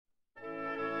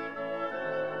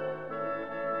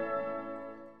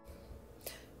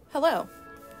Hello!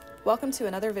 Welcome to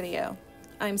another video.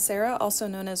 I'm Sarah, also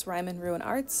known as Rhyme and Ruin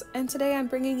Arts, and today I'm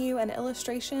bringing you an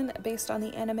illustration based on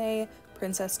the anime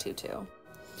Princess Tutu.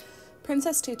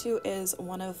 Princess Tutu is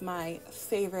one of my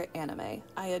favorite anime.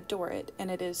 I adore it, and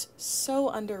it is so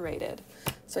underrated.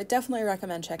 So I definitely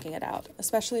recommend checking it out,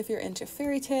 especially if you're into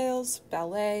fairy tales,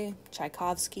 ballet,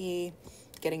 Tchaikovsky,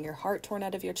 getting your heart torn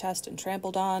out of your chest and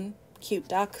trampled on, cute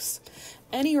ducks,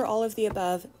 any or all of the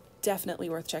above. Definitely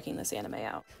worth checking this anime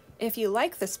out. If you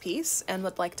like this piece and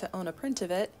would like to own a print of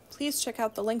it, please check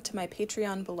out the link to my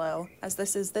Patreon below, as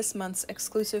this is this month's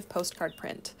exclusive postcard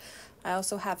print. I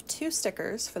also have 2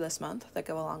 stickers for this month that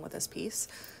go along with this piece,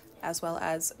 as well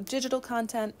as digital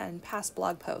content and past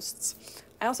blog posts.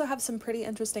 I also have some pretty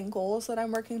interesting goals that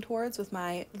I'm working towards with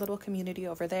my little community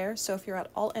over there, so if you're at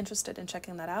all interested in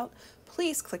checking that out,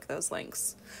 please click those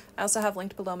links. I also have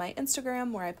linked below my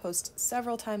Instagram, where I post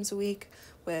several times a week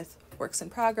with works in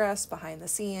progress, behind the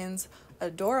scenes,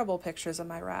 adorable pictures of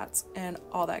my rats, and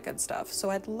all that good stuff. So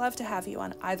I'd love to have you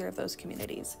on either of those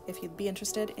communities if you'd be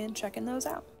interested in checking those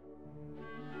out.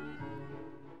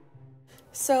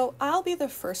 So I'll be the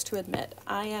first to admit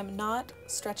I am not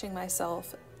stretching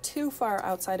myself too far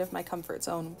outside of my comfort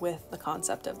zone with the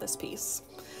concept of this piece.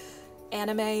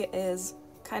 Anime is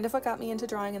kind of what got me into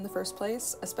drawing in the first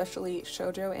place, especially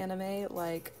shoujo anime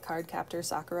like Cardcaptor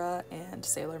Sakura and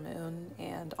Sailor Moon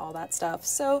and all that stuff.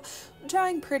 So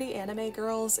drawing pretty anime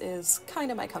girls is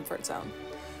kind of my comfort zone.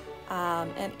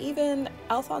 And even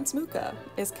Alphonse Mucha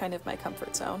is kind of my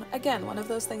comfort zone. Again, one of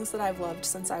those things that I've loved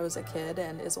since I was a kid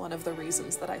and is one of the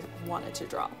reasons that I wanted to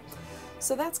draw.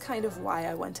 So that's kind of why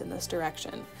I went in this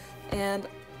direction. And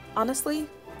honestly,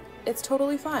 it's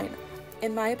totally fine.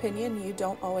 In my opinion, you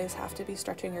don't always have to be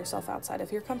stretching yourself outside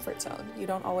of your comfort zone. You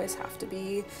don't always have to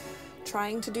be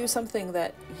trying to do something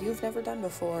that you've never done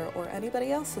before or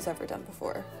anybody else has ever done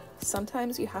before.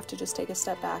 Sometimes you have to just take a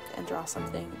step back and draw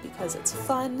something because it's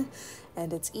fun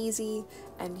and it's easy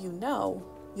and you know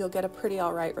you'll get a pretty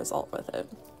alright result with it.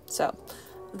 So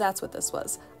that's what this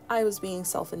was. I was being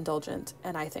self-indulgent,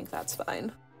 and I think that's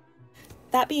fine.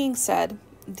 That being said,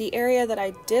 the area that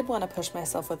I did want to push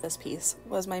myself with this piece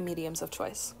was my mediums of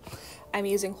choice. I'm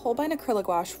using Holbein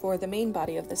Acrylagouache for the main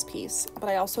body of this piece, but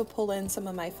I also pull in some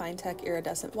of my FineTec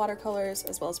iridescent watercolors,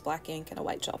 as well as black ink and a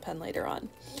white gel pen later on.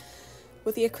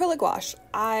 With the Acrylagouache,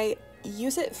 I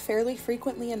use it fairly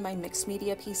frequently in my mixed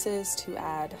media pieces to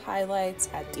add highlights,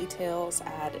 add details,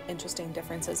 add interesting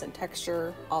differences in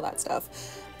texture, all that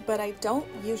stuff. But I don't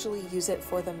usually use it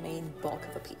for the main bulk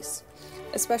of a piece,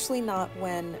 especially not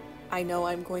when I know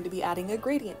I'm going to be adding a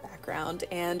gradient background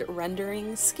and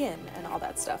rendering skin and all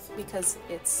that stuff, because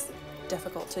it's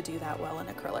difficult to do that well in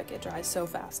acrylic. It dries so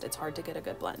fast, it's hard to get a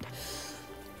good blend.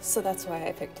 So that's why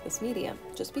I picked this medium,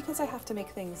 just because I have to make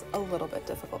things a little bit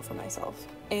difficult for myself.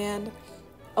 And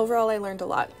overall, I learned a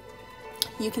lot.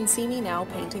 You can see me now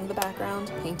painting the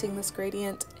background, painting this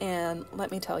gradient, and let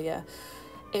me tell you,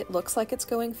 it looks like it's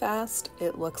going fast,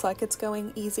 it looks like it's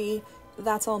going easy.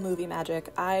 That's all movie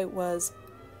magic. I was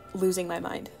losing my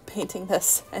mind painting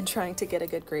this and trying to get a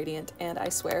good gradient, and I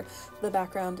swear the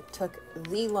background took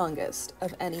the longest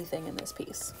of anything in this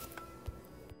piece.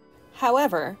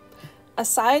 However,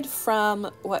 aside from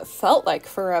what felt like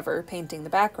forever painting the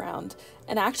background,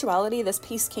 in actuality this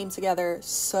piece came together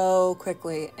so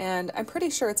quickly, and I'm pretty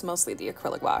sure it's mostly the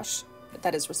acrylic gouache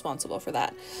that is responsible for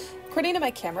that. According to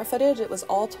my camera footage, it was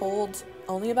all told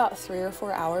only about 3 or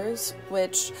 4 hours,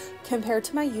 which compared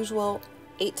to my usual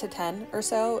 8 to 10 or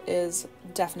so is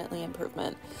definitely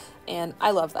improvement. And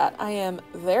I love that. I am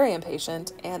very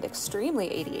impatient and extremely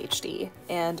ADHD,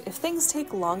 and if things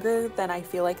take longer than I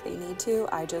feel like they need to,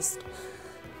 I just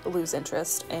lose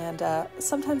interest, and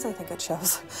sometimes I think it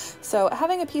shows. So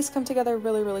having a piece come together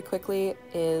really, really quickly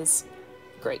is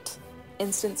great.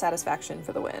 Instant satisfaction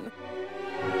for the win.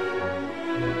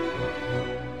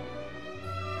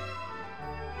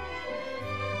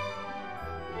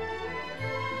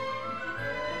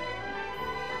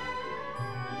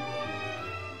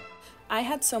 I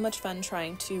had so much fun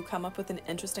trying to come up with an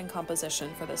interesting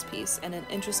composition for this piece and an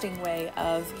interesting way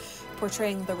of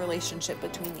portraying the relationship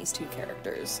between these 2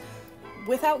 characters.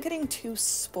 Without getting too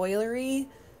spoilery,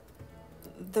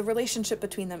 the relationship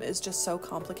between them is just so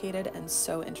complicated and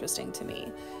so interesting to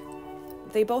me.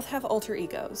 They both have alter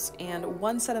egos, and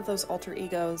one set of those alter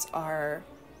egos are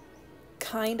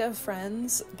kind of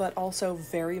friends, but also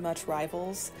very much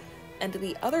rivals, and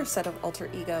the other set of alter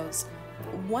egos,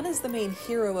 one is the main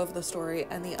hero of the story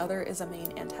and the other is a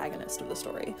main antagonist of the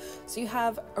story. So you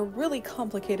have a really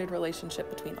complicated relationship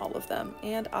between all of them,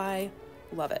 and I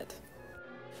love it.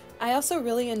 I also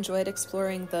really enjoyed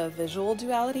exploring the visual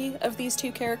duality of these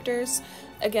two characters.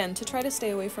 Again, to try to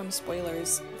stay away from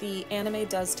spoilers, the anime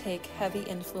does take heavy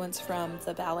influence from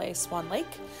the ballet Swan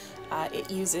Lake.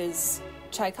 It uses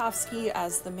Tchaikovsky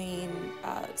as the main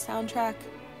soundtrack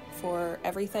for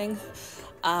everything.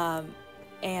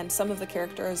 And some of the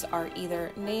characters are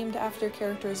either named after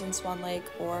characters in Swan Lake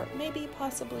or maybe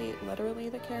possibly literally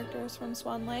the characters from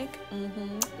Swan Lake.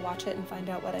 Watch it and find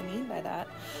out what I mean by that.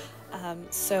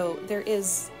 So there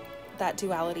is that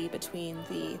duality between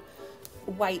the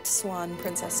white swan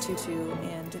Princess Tutu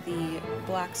and the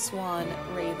black swan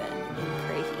raven in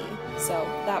Craigie. So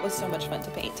that was so much fun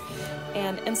to paint.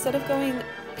 And instead of going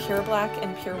pure black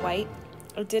and pure white,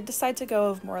 I did decide to go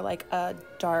of more like a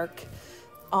dark,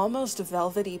 almost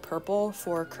velvety purple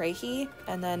for Craigie,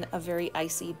 and then a very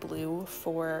icy blue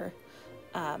for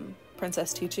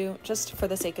Princess Tutu, just for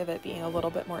the sake of it being a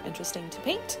little bit more interesting to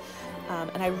paint.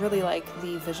 And I really like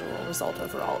the visual result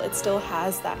overall. It still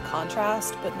has that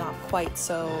contrast, but not quite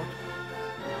so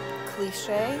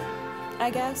cliche, I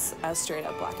guess, as straight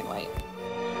up black and white.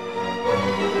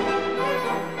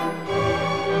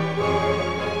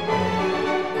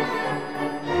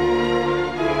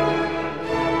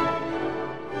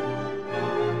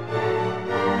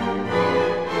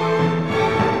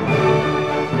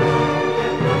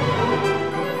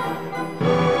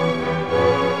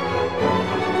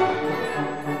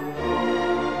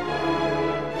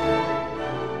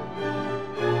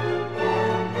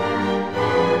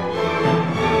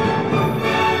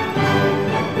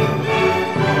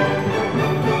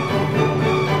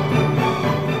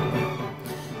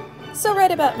 So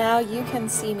right about now, you can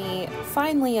see me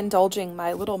finally indulging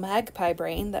my little magpie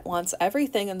brain that wants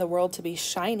everything in the world to be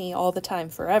shiny all the time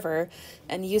forever,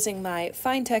 and using my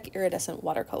FineTec iridescent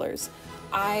watercolors.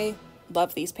 I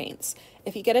love these paints.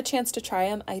 If you get a chance to try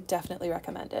them, I definitely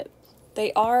recommend it.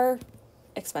 They are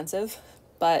expensive,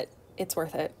 but it's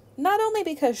worth it. Not only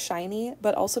because shiny,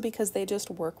 but also because they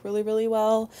just work really, really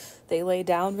well. They lay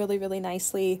down really, really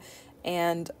nicely,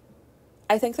 and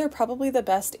I think they're probably the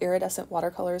best iridescent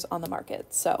watercolors on the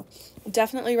market, so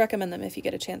definitely recommend them if you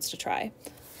get a chance to try.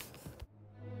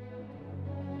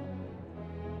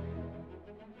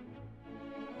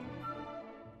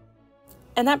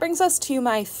 And that brings us to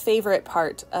my favorite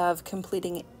part of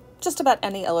completing just about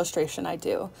any illustration I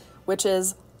do, which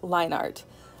is line art.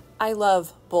 I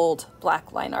love bold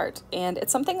black line art, and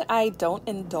it's something I don't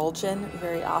indulge in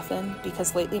very often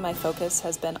because lately my focus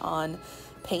has been on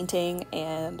painting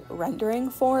and rendering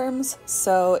forms,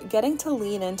 so getting to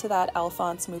lean into that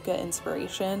Alphonse Mucha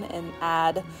inspiration and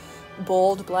add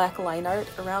bold black line art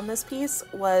around this piece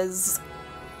was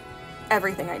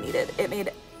everything I needed. It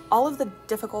made all of the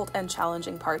difficult and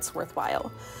challenging parts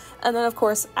worthwhile. And then of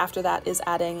course after that is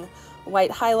adding white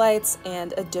highlights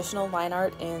and additional line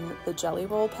art in the Jelly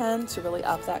Roll pen to really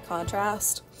up that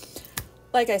contrast.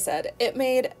 Like I said, it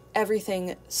made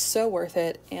everything so worth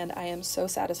it, and I am so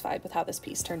satisfied with how this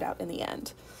piece turned out in the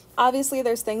end. Obviously,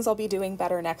 there's things I'll be doing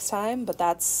better next time, but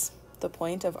that's the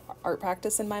point of art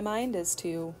practice in my mind, is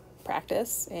to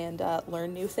practice and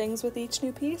learn new things with each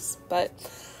new piece. But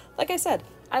like I said,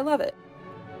 I love it.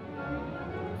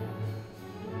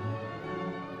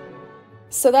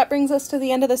 So that brings us to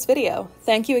the end of this video.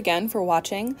 Thank you again for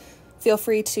watching. Feel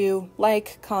free to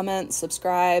like, comment,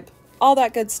 subscribe, all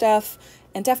that good stuff.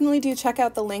 And definitely do check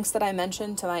out the links that I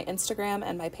mentioned to my Instagram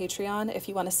and my Patreon if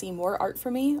you want to see more art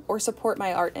from me or support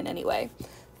my art in any way.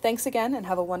 Thanks again and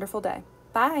have a wonderful day.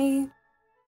 Bye!